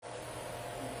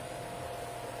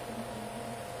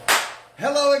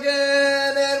Hello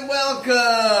again and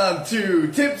welcome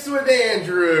to Tips with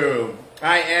Andrew.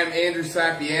 I am Andrew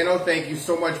Sapiano. Thank you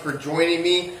so much for joining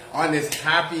me on this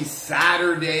happy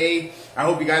Saturday. I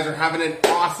hope you guys are having an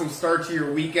awesome start to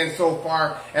your weekend so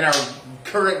far and are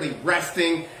currently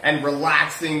resting and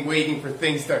relaxing, waiting for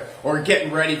things to, or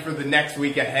getting ready for the next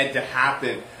week ahead to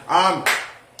happen.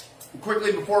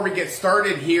 Quickly before we get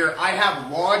started here, I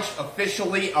have launched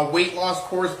officially a weight loss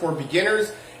course for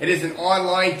beginners. It is an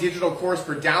online digital course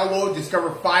for download.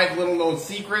 Discover 5 little known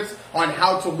secrets on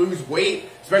how to lose weight,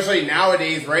 especially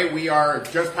nowadays, right? We are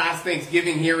just past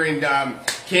Thanksgiving here in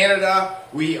Canada.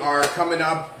 We are coming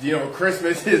up,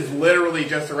 Christmas is literally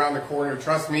just around the corner.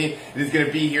 Trust me, it is going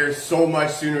to be here so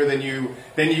much sooner than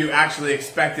you actually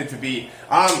expect it to be.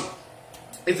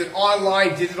 It's an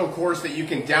online digital course that you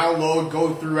can download,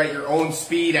 go through at your own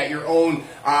speed, at your own,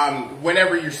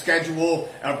 whenever your schedule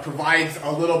provides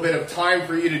a little bit of time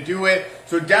for you to do it.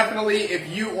 So definitely, if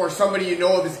you or somebody you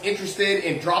know of is interested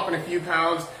in dropping a few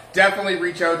pounds, definitely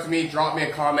reach out to me, drop me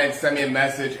a comment, send me a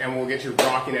message, and we'll get you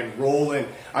rocking and rolling.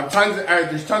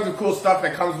 There's tons of cool stuff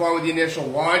that comes along with the initial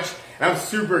launch, and I'm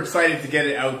super excited to get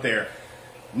it out there.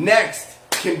 Next,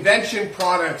 Convention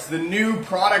Products. The new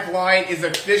product line is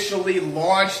officially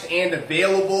launched and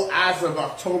available as of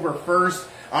October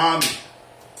 1st.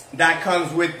 That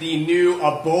comes with the new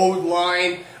Abode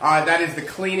line. That is the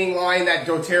cleaning line that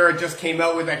doTERRA just came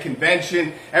out with at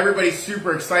Convention. Everybody's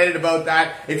super excited about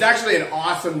that. It's actually an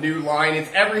awesome new line. It's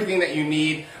everything that you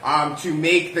need to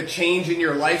make the change in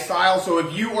your lifestyle. So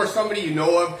if you or somebody you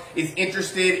know of is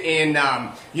interested in,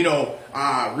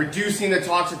 reducing the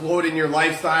toxic load in your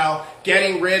lifestyle,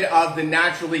 getting rid of the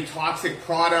naturally toxic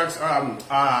products,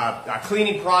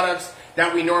 cleaning products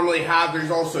that we normally have.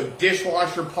 There's also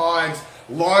dishwasher pods,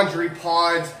 laundry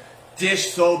pods,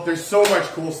 dish soap. There's so much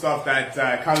cool stuff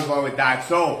that comes along with that.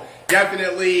 So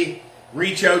definitely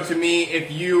reach out to me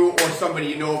if you or somebody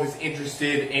you know of is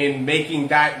interested in making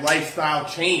that lifestyle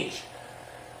change.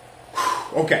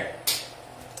 Okay.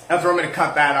 That's where I'm going to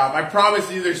cut that off. I promise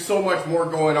you there's so much more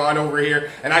going on over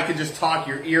here, and I could just talk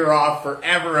your ear off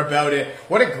forever about it.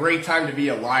 What a great time to be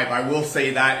alive. I will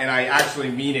say that, and I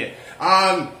actually mean it.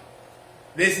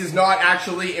 This is not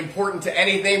actually important to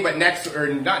anything, but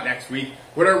not next week.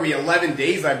 What are we, 11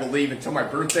 days, I believe, until my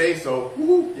birthday, so,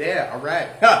 yeah, all right.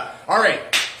 All right,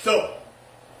 so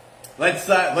let's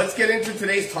get into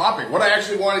today's topic. What I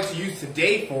actually wanted to use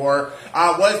today for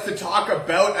was to talk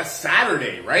about a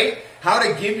Saturday, right? How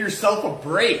to give yourself a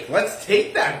break. Let's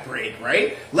take that break,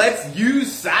 right? Let's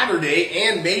use Saturday,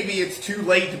 and maybe it's too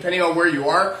late depending on where you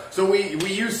are, so we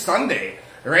use Sunday.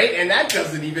 Right? And that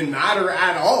doesn't even matter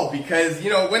at all because,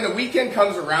 when the weekend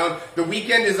comes around, the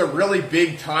weekend is a really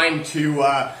big time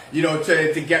to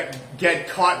get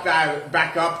caught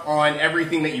back up on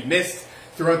everything that you missed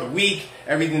throughout the week,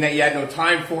 everything that you had no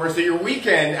time for. So your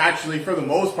weekend, actually, for the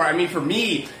most part, for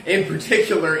me in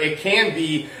particular, it can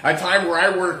be a time where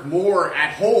I work more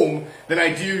at home than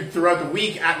I do throughout the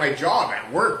week at my job,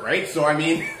 at work, right? So,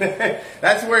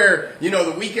 that's where,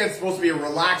 the weekend's supposed to be a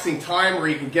relaxing time where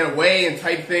you can get away and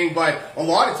type thing, but a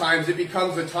lot of times it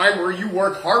becomes a time where you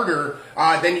work harder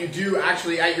than you do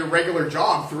actually at your regular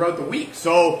job throughout the week.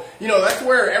 So, that's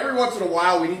where every once in a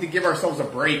while we need to give ourselves a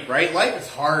break, right? Life is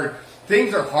hard.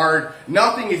 Things are hard.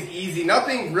 Nothing is easy.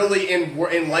 Nothing really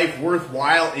in life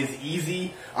worthwhile is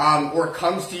easy or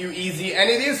comes to you easy. And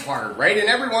it is hard, right? And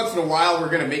every once in a while, we're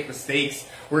going to make mistakes.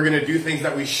 We're going to do things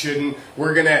that we shouldn't.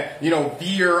 We're going to,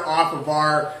 veer off of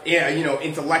our,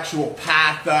 intellectual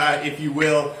path, if you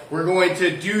will. We're going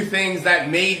to do things that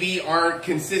maybe aren't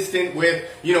consistent with,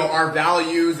 our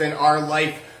values and our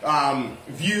life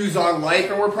views on life,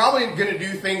 and we're probably going to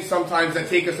do things sometimes that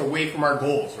take us away from our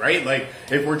goals, right? Like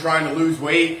if we're trying to lose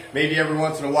weight, maybe every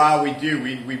once in a while we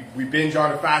binge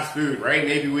on a fast food, right?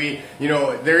 Maybe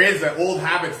there is old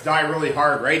habits die really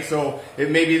hard, right? So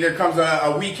maybe there comes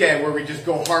a weekend where we just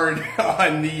go hard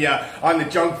on the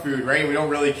junk food, right? We don't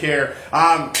really care.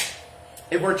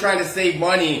 If we're trying to save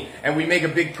money and we make a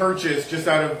big purchase just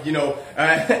out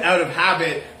of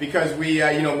habit because we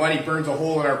money burns a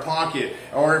hole in our pocket,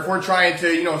 or if we're trying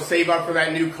to save up for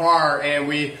that new car and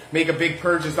we make a big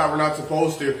purchase that we're not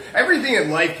supposed to, everything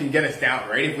in life can get us down,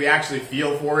 right? If we actually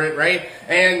feel for it, right?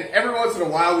 And every once in a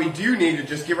while we do need to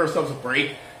just give ourselves a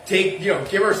break.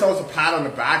 Give ourselves a pat on the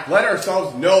back, let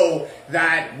ourselves know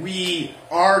that we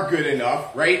are good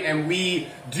enough, right? And we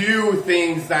do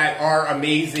things that are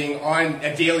amazing on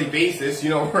a daily basis,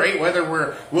 right? Whether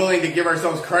we're willing to give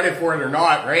ourselves credit for it or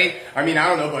not, right? I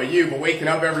don't know about you, but waking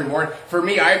up every morning, for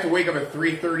me, I have to wake up at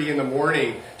 3:30 in the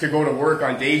morning to go to work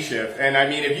on day shift. And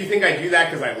if you think I do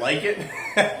that because I like it,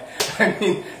 I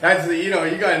mean, that's, you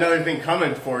got another thing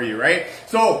coming for you, right?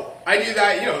 So I do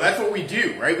that, that's what we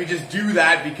do, right? We just do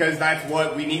that because that's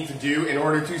what we need to do in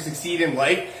order to succeed in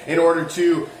life, in order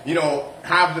to,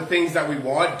 have the things that we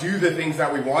want, do the things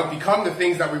that we want, become the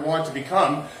things that we want to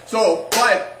become. So,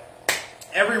 but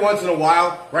every once in a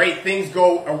while, right, things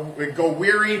go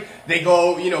weary, they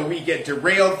go, we get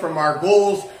derailed from our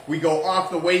goals, we go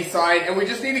off the wayside, and we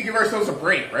just need to give ourselves a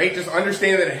break, right? Just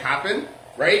understand that it happened,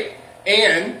 right?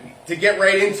 And to get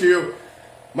right into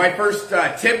my first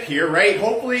tip here, right?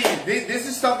 Hopefully, this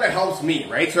is stuff that helps me,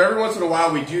 right? So every once in a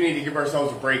while, we do need to give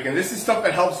ourselves a break, and this is stuff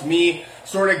that helps me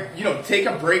sort of, take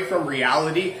a break from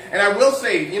reality. And I will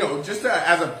say, just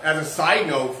as a side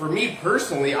note, for me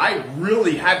personally, I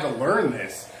really had to learn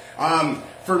this.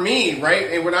 For me,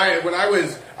 right? And when I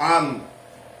was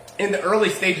in the early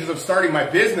stages of starting my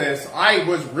business, I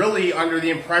was really under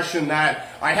the impression that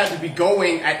I had to be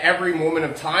going at every moment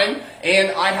of time,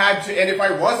 and and if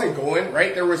I wasn't going,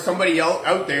 right, there was somebody else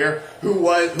out there who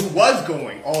was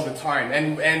going all the time,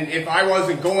 and if I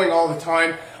wasn't going all the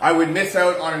time, I would miss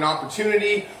out on an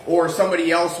opportunity, or somebody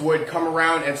else would come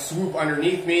around and swoop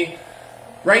underneath me.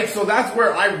 Right, so that's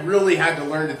where I really had to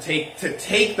learn to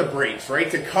take the breaks,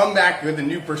 right, to come back with a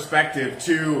new perspective,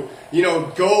 to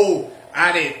go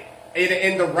at it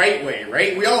in the right way,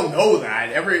 right? We all know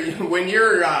that when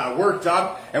you're worked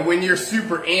up and when you're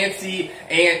super antsy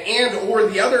or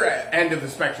the other end of the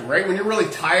spectrum, right? When you're really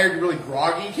tired, you're really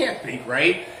groggy, you can't think,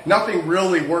 right? Nothing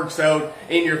really works out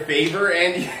in your favor,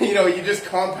 and you just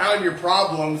compound your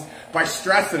problems by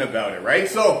stressing about it, right?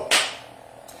 So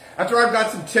after I've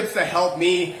got some tips that help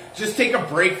me just take a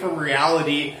break from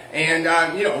reality, and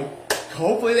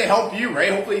hopefully they help you,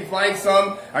 right? Hopefully you find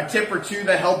a tip or two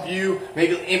that help you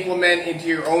maybe implement into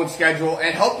your own schedule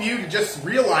and help you to just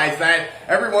realize that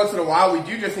every once in a while we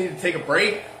do just need to take a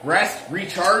break, rest,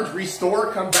 recharge,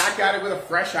 restore, come back at it with a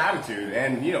fresh attitude.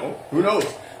 And, who knows?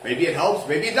 Maybe it helps,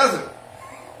 maybe it doesn't.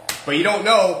 But you don't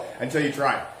know until you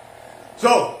try.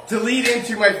 So, to lead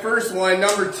into my first one,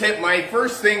 my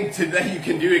first thing that you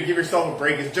can do to give yourself a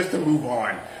break is just to move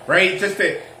on, right? Just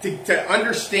to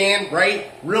understand,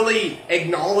 right? Really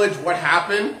acknowledge what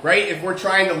happened, right? If we're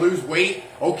trying to lose weight,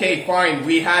 okay, fine.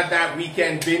 We had that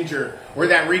weekend binger or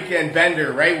that weekend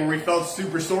bender, right? Where we felt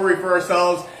super sorry for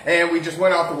ourselves and we just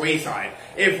went off the wayside.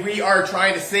 If we are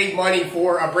trying to save money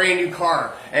for a brand new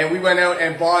car and we went out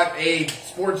and bought a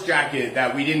sports jacket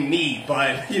that we didn't need,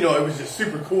 but it was just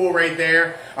super cool right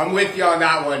there. I'm with you on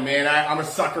that one, man. I'm a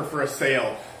sucker for a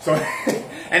sale. So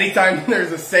anytime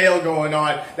there's a sale going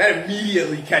on, that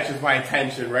immediately catches my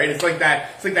attention, right? It's like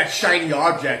that shiny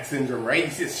object syndrome, right?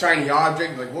 You see a shiny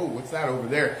object, like, whoa, what's that over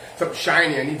there? Something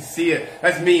shiny, I need to see it.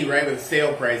 That's me, right, with a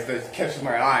sale price that catches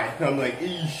my eye. And I'm like,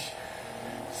 eesh,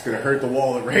 it's gonna hurt the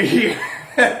wallet right here.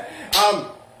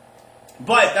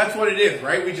 But that's what it is,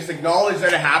 right? We just acknowledge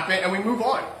that it happened and we move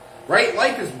on, right?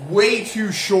 Life is way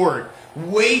too short,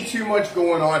 way too much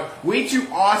going on, way too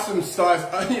awesome sauce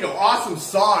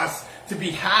to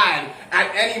be had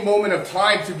at any moment of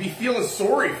time to be feeling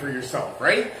sorry for yourself,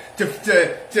 right?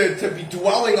 To be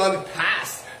dwelling on the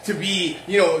past, to be,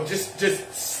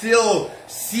 just still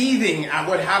seething at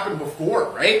what happened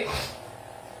before, right?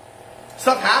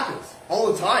 Stuff happens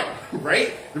all the time,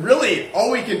 right? Really,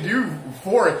 all we can do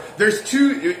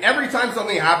every time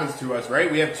something happens to us, right?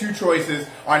 We have two choices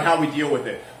on how we deal with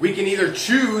it. We can either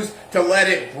choose to let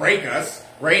it break us,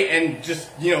 right? And just,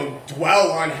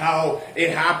 dwell on how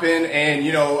it happened and,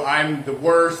 I'm the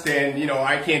worst and,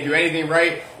 I can't do anything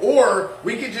right. Or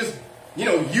we could just,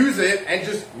 use it and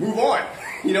just move on.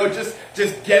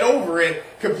 Just get over it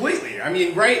completely. I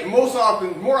mean, right? More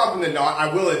often than not,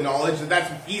 I will acknowledge that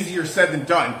that's easier said than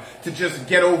done to just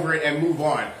get over it and move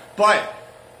on. But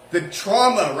the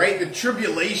trauma, right? The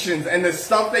tribulations and the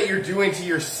stuff that you're doing to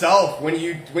yourself when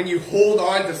you hold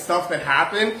on to stuff that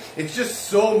happened, it's just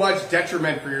so much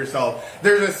detriment for yourself.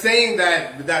 There's a saying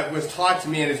that was taught to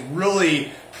me and is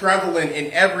really prevalent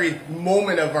in every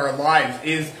moment of our lives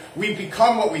is we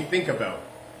become what we think about.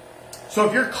 So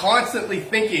if you're constantly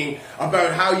thinking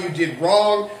about how you did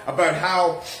wrong, about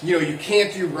how, you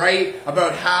can't do right,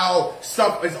 about how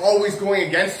stuff is always going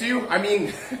against you, I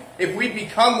mean, if we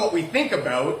become what we think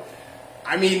about,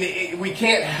 I mean, we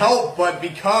can't help but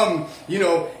become,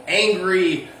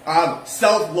 angry,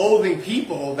 self-loathing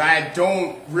people that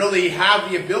don't really have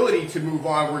the ability to move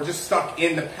on. We're just stuck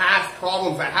in the past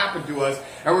problems that happened to us,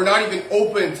 and we're not even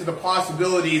open to the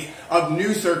possibilities of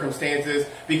new circumstances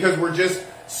because we're just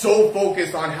so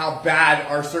focused on how bad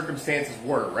our circumstances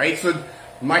were, right? So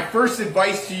my first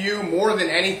advice to you, more than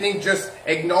anything, just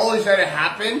acknowledge that it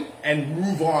happened and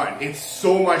move on. It's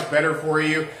so much better for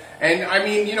you. And I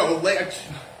mean,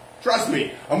 Trust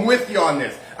me, I'm with you on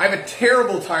this. I have a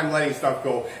terrible time letting stuff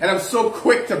go, and I'm so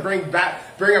quick to bring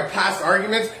up past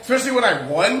arguments, especially when I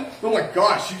won. Oh my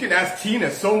gosh, you can ask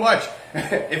Tina so much.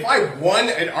 If I won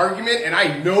an argument and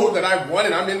I know that I won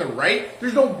and I'm in the right,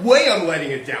 there's no way I'm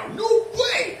letting it down. No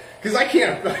way, because I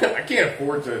can't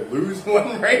afford to lose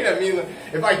one, right? I mean,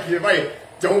 if I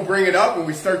don't bring it up and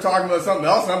we start talking about something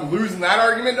else and I'm losing that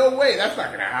argument, no way, that's not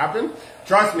going to happen.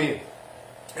 Trust me,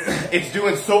 it's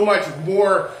doing so much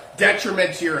more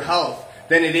detriment to your health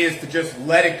than it is to just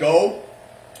let it go,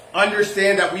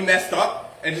 understand that we messed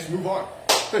up, and just move on.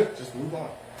 Just move on.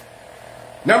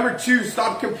 Number 2,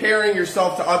 stop comparing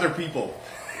yourself to other people.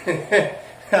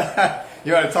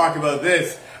 You want to talk about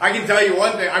this? I can tell you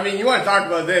one thing. I mean, you want to talk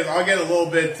about this, I'll get a little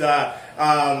bit,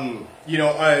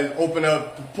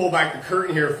 pull back the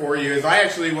curtain here for you, is I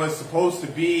actually was supposed to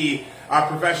be a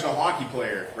professional hockey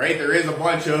player, right? There is a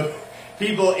bunch of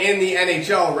people in the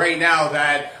NHL right now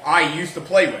that I used to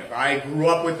play with. I grew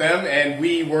up with them and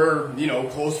we were,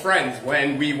 close friends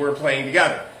when we were playing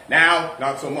together. Now,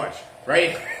 not so much,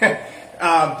 right?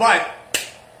 But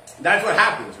that's what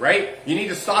happens, right? You need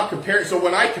to stop comparing. So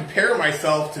when I compare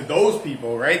myself to those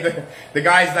people, right, the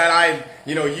guys that I,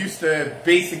 used to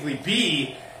basically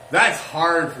be, that's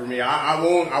hard for me. I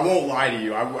won't lie to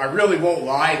you. I really won't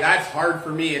lie. That's hard for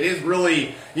me. It is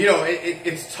really,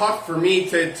 it's tough for me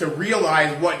to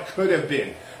realize what could have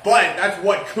been. But that's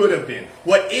what could have been.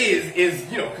 What is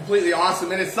completely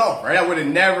awesome in itself, right? I would have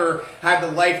never had the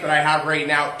life that I have right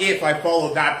now if I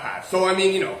followed that path. So, I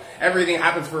mean, everything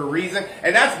happens for a reason.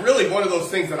 And that's really one of those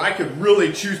things that I could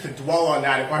really choose to dwell on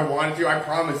that if I wanted to. I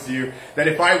promise you that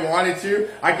if I wanted to,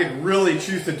 I could really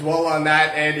choose to dwell on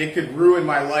that and it could ruin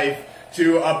my life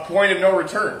to a point of no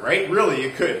return, right? Really,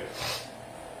 it could.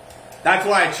 That's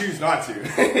why I choose not to.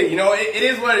 It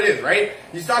is what it is, right?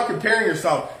 You stop comparing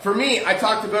yourself. For me, I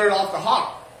talked about it off the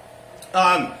hop.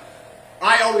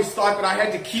 I always thought that I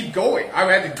had to keep going. I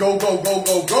had to go,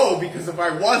 because if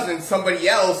I wasn't, somebody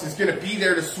else is going to be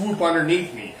there to swoop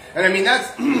underneath me. And I mean,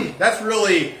 that's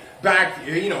really back,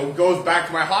 goes back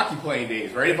to my hockey playing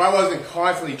days, right? If I wasn't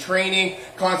constantly training,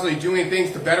 constantly doing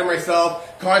things to better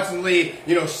myself, constantly,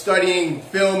 studying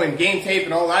film and game tape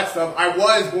and all that stuff, I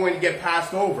was going to get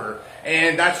passed over.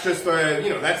 And that's just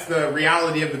that's the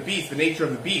reality of the beast, the nature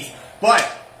of the beast. But,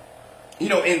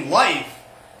 in life,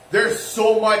 there's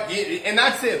so much, and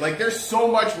that's it, like there's so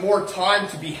much more time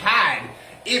to be had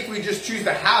if we just choose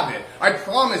to have it. I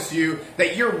promise you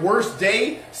that your worst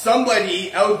day,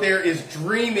 somebody out there is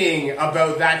dreaming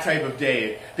about that type of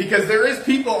day. Because there is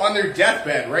people on their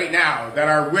deathbed right now that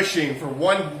are wishing for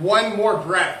one more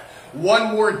breath,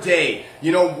 one more day,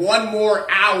 one more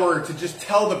hour to just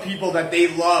tell the people that they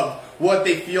love what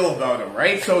they feel about them,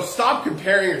 right? So stop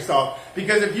comparing yourself,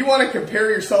 because if you want to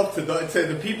compare yourself to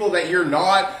the people that you're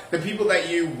not, the people that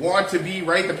you want to be,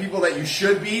 right, the people that you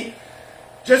should be,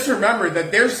 just remember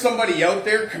that there's somebody out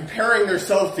there comparing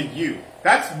themselves to you.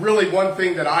 That's really one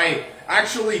thing that I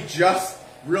actually just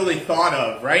really thought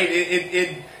of, right?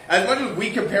 As much as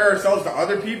we compare ourselves to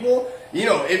other people,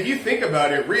 if you think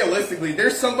about it, realistically,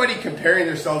 there's somebody comparing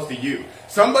themselves to you.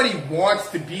 Somebody wants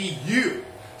to be you.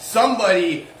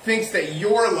 Somebody thinks that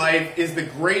your life is the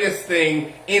greatest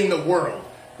thing in the world,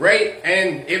 right?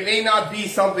 And it may not be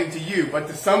something to you, but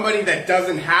to somebody that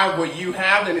doesn't have what you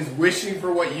have and is wishing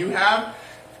for what you have,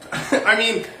 I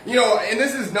mean, and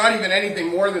this is not even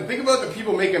anything more than, think about the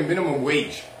people making minimum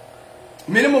wage.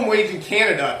 Minimum wage in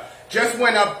Canada just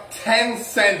went up 10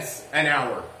 cents an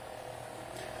hour.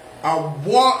 A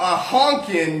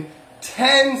honkin'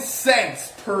 10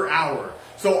 cents per hour.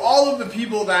 So all of the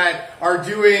people that are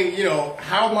doing,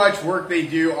 how much work they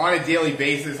do on a daily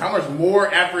basis, how much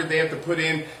more effort they have to put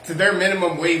in to their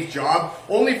minimum wage job,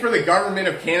 only for the government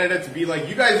of Canada to be like,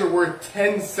 you guys are worth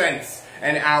 10 cents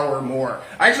an hour more.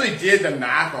 I actually did the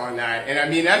math on that, and I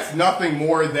mean, that's nothing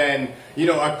more than,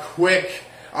 a quick,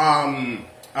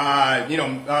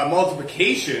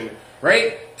 multiplication,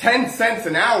 right? 10 cents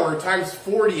an hour times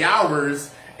 40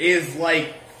 hours is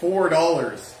like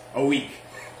 $4 a week.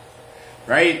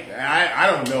 Right?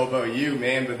 I don't know about you,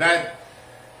 man, but that,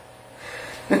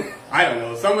 I don't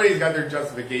know. Somebody's got their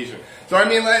justification. So, I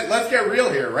mean, let's get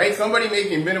real here, right? Somebody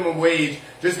making minimum wage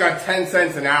just got 10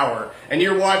 cents an hour, and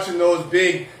you're watching those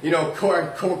big,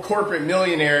 corporate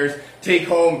millionaires take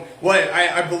home,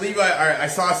 I believe I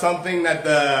saw something that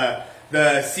the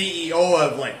CEO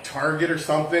of, like, Target or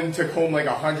something took home, like,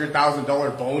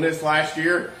 $100,000 bonus last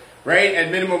year, right?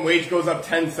 And minimum wage goes up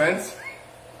 10 cents.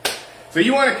 So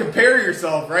you want to compare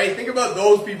yourself, right? Think about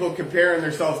those people comparing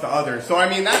themselves to others. So, I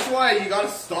mean, that's why you got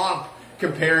to stop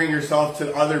comparing yourself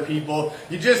to other people.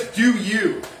 You just do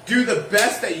you. Do the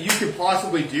best that you can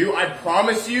possibly do. I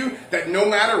promise you that no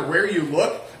matter where you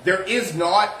look, there is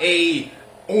not a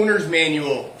owner's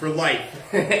manual for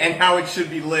life and how it should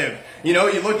be lived. You know,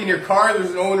 you look in your car, there's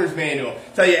an owner's manual.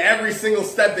 Tell you every single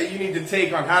step that you need to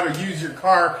take on how to use your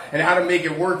car and how to make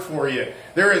it work for you.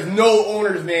 There is no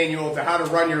owner's manual to how to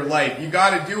run your life. You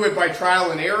got to do it by trial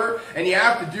and error, and you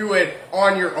have to do it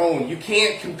on your own. You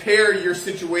can't compare your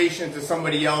situation to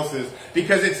somebody else's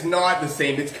because it's not the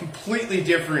same. It's completely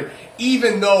different,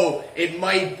 even though it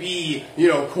might be, you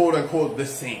know, quote unquote, the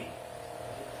same.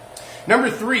 Number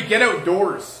 3, get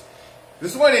outdoors.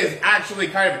 This one is actually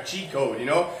kind of a cheat code, you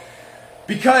know?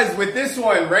 Because with this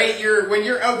one, right, when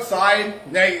you're outside,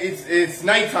 it's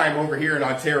nighttime over here in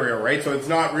Ontario, right? So it's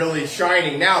not really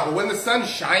shining now. But when the sun's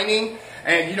shining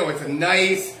and, you know, it's a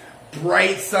nice,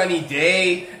 bright, sunny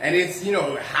day and it's, you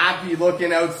know, happy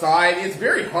looking outside, it's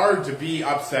very hard to be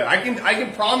upset. I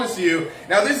can promise you,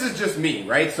 now this is just me,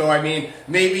 right? So, I mean,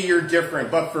 maybe you're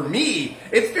different. But for me,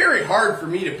 it's very hard for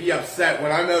me to be upset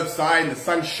when I'm outside and the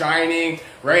sun's shining,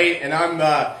 right? And I'm,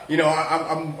 you know,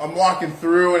 I'm walking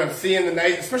through and I'm seeing the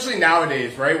night, especially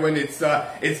nowadays, right? When it's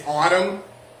autumn,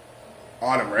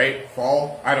 right?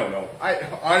 Fall? I don't know.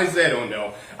 Honestly, I don't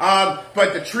know.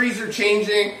 But the trees are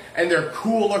changing and they're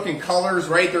cool looking colors,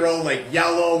 right? They're all like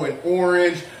yellow and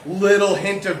orange, little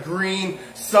hint of green.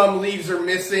 Some leaves are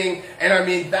missing. And I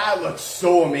mean, that looks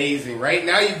so amazing, right?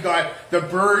 Now you've got the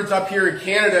birds up here in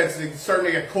Canada. It's starting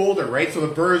to get colder, right? So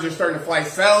the birds are starting to fly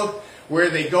south where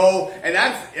they go, and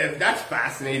that's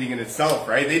fascinating in itself,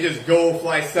 right? They just go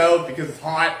fly south because it's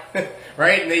hot,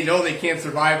 right? And they know they can't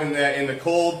survive in the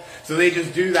cold, so they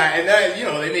just do that. And then, you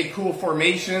know, they make cool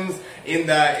formations in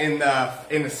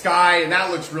the sky, and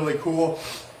that looks really cool.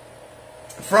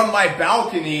 From my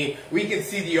balcony, we can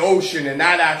see the ocean, and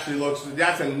that actually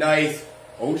that's a nice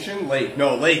ocean? Lake.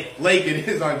 No, lake. Lake, it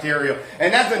is Ontario.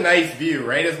 And that's a nice view,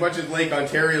 right? As much as Lake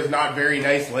Ontario is not very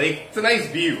nice lake, it's a nice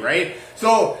view, right?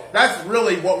 So that's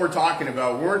really what we're talking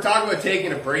about. When we're talking about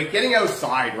taking a break, getting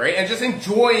outside, right? And just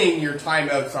enjoying your time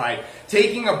outside.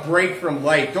 Taking a break from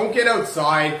life. Don't get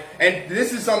outside. And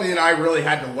this is something that I really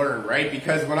had to learn, right?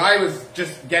 Because when I was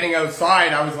just getting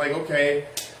outside, I was like, okay,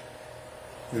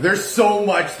 there's so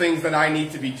much things that I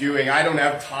need to be doing. I don't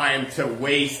have time to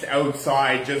waste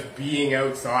outside, just being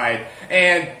outside.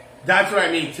 And that's what I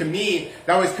mean. To me,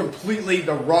 that was completely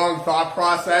the wrong thought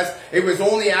process. It was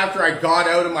only after I got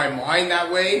out of my mind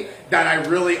that way that I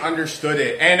really understood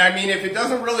it. And I mean, if it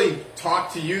doesn't really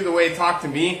talk to you the way it talked to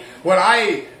me, when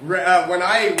I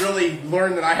really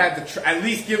learned that I had to at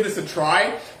least give this a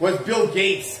try was Bill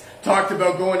Gates talked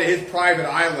about going to his private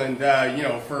island, you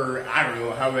know, for, I don't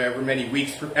know, however many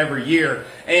weeks every year.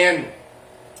 And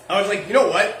I was like, you know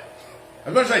what?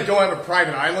 As much as I don't have a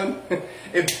private island,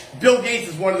 if Bill Gates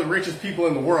is one of the richest people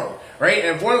in the world, right?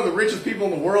 And if one of the richest people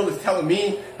in the world is telling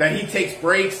me that he takes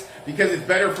breaks because it's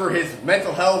better for his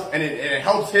mental health and it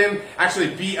helps him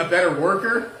actually be a better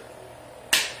worker,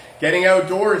 getting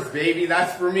outdoors, baby,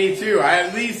 that's for me too. I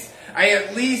at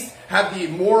least have the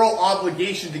moral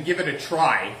obligation to give it a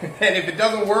try. And if it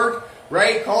doesn't work,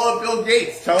 right, call up Bill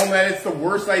Gates. Tell him that it's the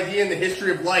worst idea in the history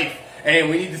of life.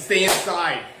 And we need to stay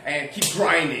inside and keep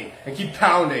grinding and keep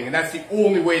pounding. And that's the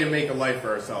only way to make a life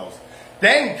for ourselves.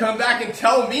 Then come back and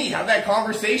tell me how that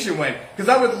conversation went. Because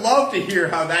I would love to hear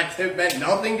how that tip meant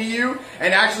nothing to you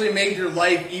and actually made your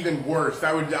life even worse.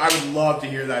 I would love to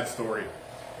hear that story.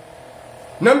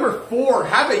 Number 4,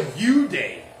 have a you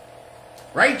day.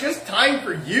 Right? Just time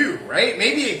for you, right?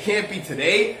 Maybe it can't be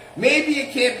today. Maybe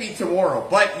it can't be tomorrow.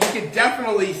 But you can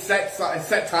definitely set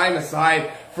time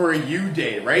aside for a you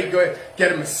day, right? Go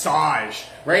get a massage,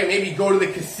 right? Maybe go to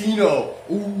the casino.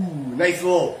 Ooh, nice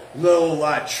little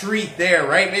treat there,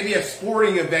 right? Maybe a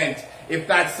sporting event if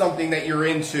that's something that you're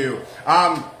into.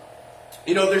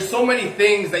 You know, there's so many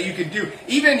things that you could do.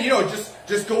 Even, you know,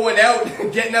 just going out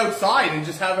and getting outside and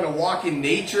just having a walk in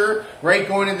nature, right?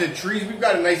 Going into the trees. We've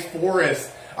got a nice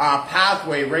forest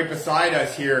pathway right beside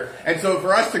us here. And so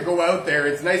for us to go out there,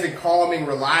 it's nice and calming,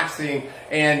 relaxing,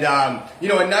 and, you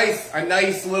know, a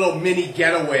nice little mini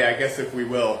getaway, I guess, if we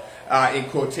will, in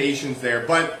quotations there.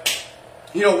 But,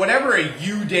 you know, whatever a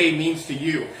you day means to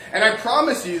you. And I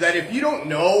promise you that if you don't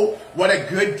know what a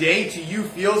good day to you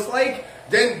feels like,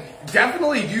 then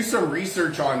definitely do some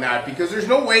research on that, because there's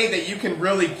no way that you can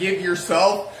really give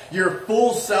yourself, your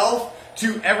full self,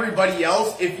 to everybody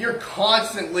else if you're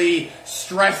constantly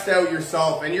stressed out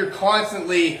yourself and you're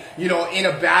constantly, you know, in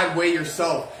a bad way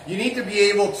yourself. You need to be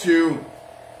able to,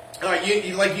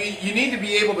 you need to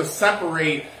be able to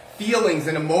separate feelings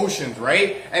and emotions,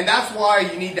 right? And that's why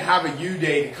you need to have a you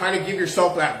day to kind of give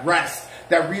yourself that rest,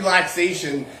 that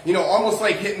relaxation, you know, almost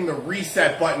like hitting the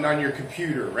reset button on your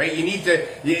computer, right? You need to,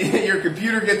 your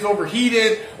computer gets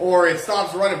overheated or it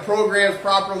stops running programs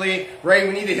properly, right?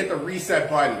 We need to hit the reset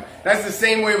button. That's the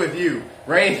same way with you,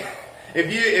 right?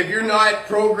 If you're not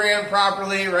programmed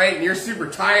properly, right, and you're super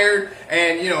tired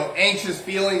and, you know, anxious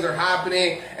feelings are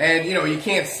happening and, you know, you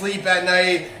can't sleep at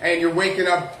night and you're waking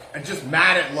up just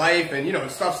mad at life and, you know,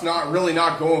 stuff's not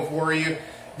going for you,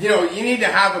 you know, you need to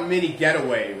have a mini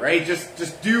getaway, right?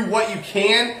 Just do what you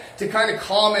can to kind of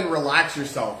calm and relax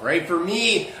yourself, right? For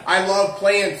me, I love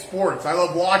playing sports. I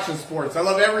love watching sports. I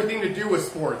love everything to do with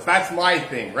sports. That's my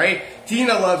thing, right?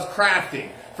 Tina loves crafting.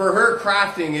 For her,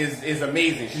 crafting is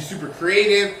amazing. She's super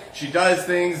creative. She does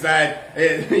things that,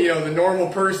 you know, the normal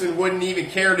person wouldn't even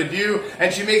care to do,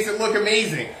 and she makes it look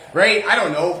amazing, right? I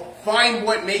don't know. Find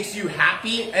what makes you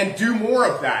happy and do more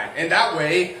of that. And that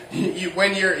way,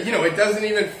 when you're, you know, it doesn't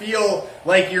even feel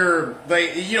like you're,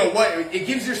 like, you know what, it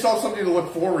gives yourself something to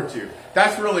look forward to.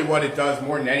 That's really what it does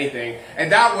more than anything.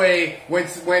 And that way, when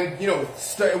you know,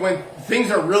 when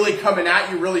things are really coming at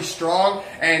you really strong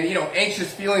and, you know,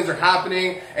 anxious feelings are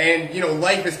happening and, you know,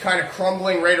 life is kind of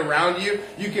crumbling right around you,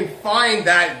 you can find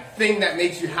that thing that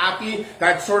makes you happy,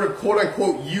 that sort of quote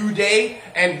unquote you day,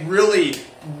 and really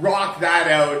rock that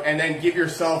out and then give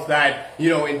yourself that, you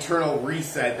know, internal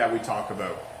reset that we talk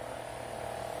about.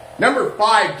 Number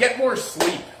 5, get more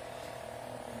sleep.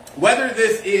 Whether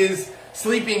this is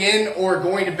sleeping in or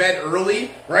going to bed early,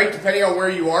 right? Depending on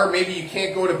where you are, maybe you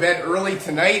can't go to bed early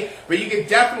tonight, but you can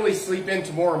definitely sleep in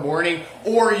tomorrow morning,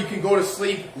 or you can go to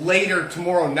sleep later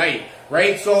tomorrow night,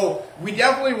 right? So we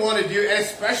definitely want to do, and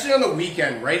especially on the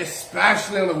weekend, right?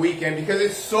 Especially on the weekend, because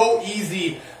it's so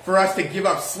easy for us to give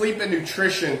up sleep and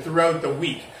nutrition throughout the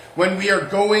week. When we are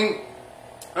going,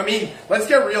 I mean, let's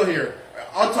get real here.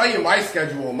 I'll tell you my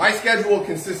schedule. My schedule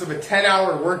consists of a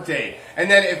 10-hour workday.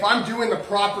 And then if I'm doing the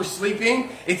proper sleeping,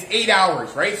 it's 8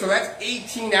 hours, right? So that's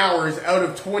 18 hours out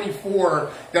of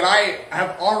 24 that I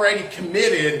have already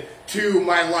committed to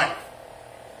my life.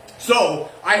 So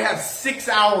I have 6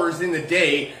 hours in the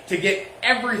day to get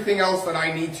everything else that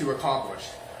I need to accomplish.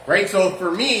 Right? So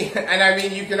for me, and I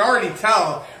mean, you can already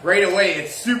tell right away,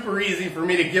 it's super easy for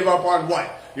me to give up on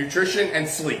what? Nutrition and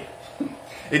sleep.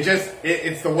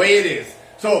 It's the way it is.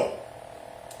 So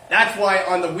that's why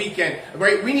on the weekend,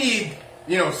 right, we need,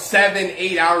 you know,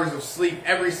 7-8 hours of sleep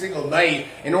every single night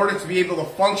in order to be able to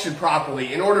function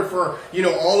properly, in order for, you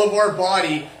know, all of our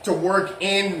body to work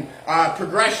in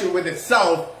progression with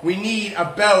itself. We need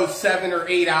about 7 or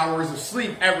 8 hours of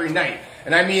sleep every night.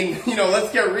 And I mean, you know,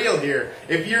 let's get real here.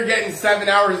 If you're getting 7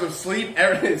 hours of sleep,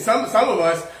 some of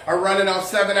us are running off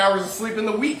 7 hours of sleep in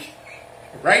the week,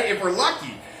 right? If we're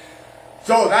lucky.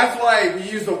 So that's why we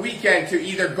use the weekend to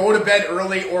either go to bed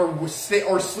early or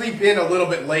sleep in a little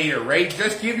bit later, right?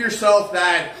 Just give yourself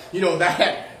that, you know,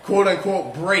 that quote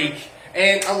unquote break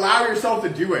and allow yourself to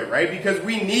do it, right? Because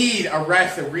we need a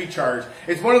rest and recharge.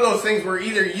 It's one of those things where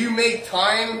either you make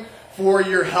time for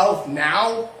your health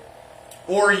now,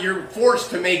 or you're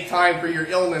forced to make time for your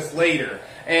illness later.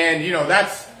 And, you know,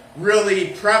 that's really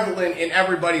prevalent in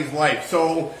everybody's life.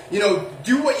 So, you know,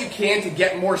 do what you can to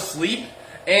get more sleep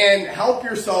and help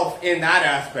yourself in that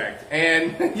aspect.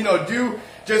 And, you know,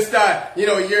 you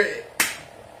know,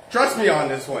 trust me on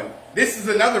this one. This is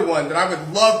another one that I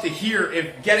would love to hear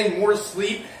if getting more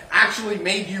sleep actually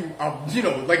made you, you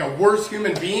know, like a worse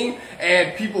human being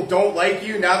and people don't like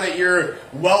you now that you're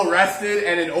well rested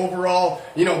and an overall,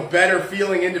 you know, better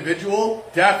feeling individual.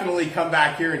 Definitely come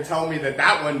back here and tell me that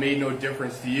that one made no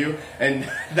difference to you. And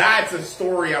that's a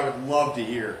story I would love to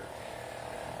hear.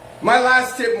 My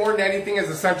last tip more than anything is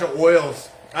essential oils.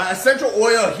 Essential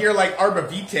oil here like Arbor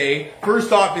Vitae,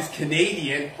 first off, is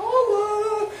Canadian.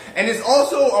 And it's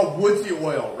also a woodsy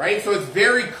oil, right? So it's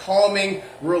very calming,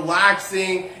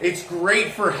 relaxing. It's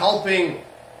great for helping,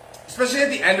 especially at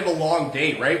the end of a long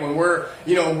day, right? When we're,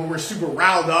 you know, when we're super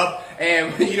riled up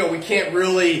and, you know, we can't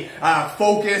really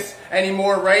focus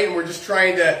anymore, right? And we're just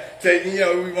trying to, you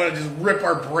know, we want to just rip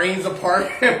our brains apart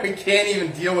and we can't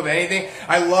even deal with anything.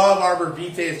 I love Arbor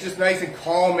Vitae. It's just nice and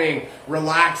calming,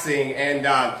 relaxing, and,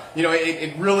 you know,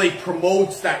 it really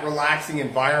promotes that relaxing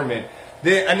environment.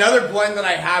 Another blend that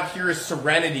I have here is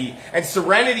Serenity, and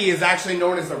Serenity is actually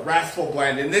known as the restful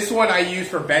blend, and this one I use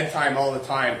for bedtime all the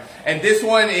time. And this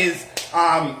one is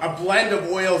a blend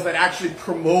of oils that actually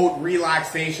promote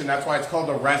relaxation. That's why it's called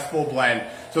the restful blend.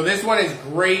 So this one is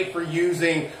great for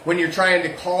using when you're trying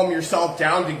to calm yourself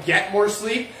down to get more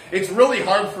sleep. It's really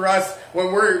hard for us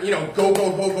when we're, you know,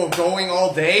 going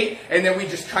all day, and then we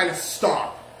just kind of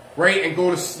stop. right, and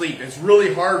go to sleep. It's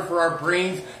really hard for our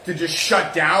brains to just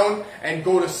shut down and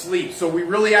go to sleep. So we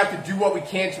really have to do what we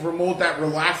can to promote that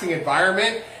relaxing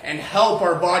environment and help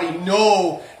our body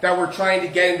know that we're trying to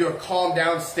get into a calm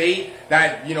down state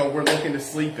that, we're looking to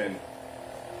sleep in.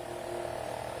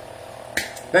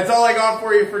 That's all I got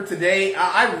for you for today.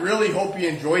 I really hope you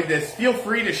enjoyed this. Feel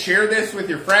free to share this with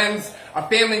your friends, a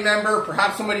family member,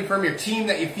 perhaps somebody from your team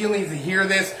that you feel needs to hear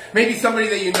this, maybe somebody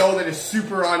that you know that is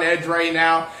super on edge right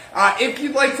now. If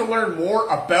you'd like to learn more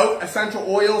about essential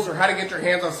oils or how to get your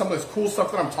hands on some of this cool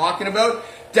stuff that I'm talking about,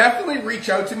 definitely reach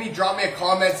out to me, drop me a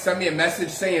comment, send me a message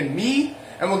saying me,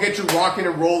 and we'll get you rocking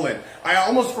and rolling. I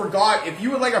almost forgot, if you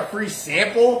would like a free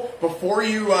sample before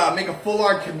you make a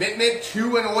full-on commitment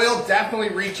to an oil, definitely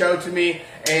reach out to me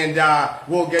and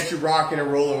we'll get you rocking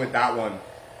and rolling with that one.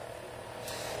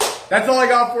 That's all I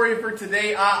got for you for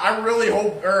today. I really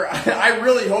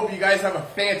hope you guys have a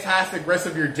fantastic rest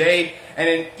of your day and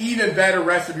an even better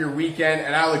rest of your weekend,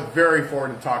 and I look very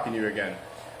forward to talking to you again.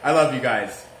 I love you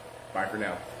guys. Bye for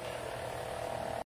now.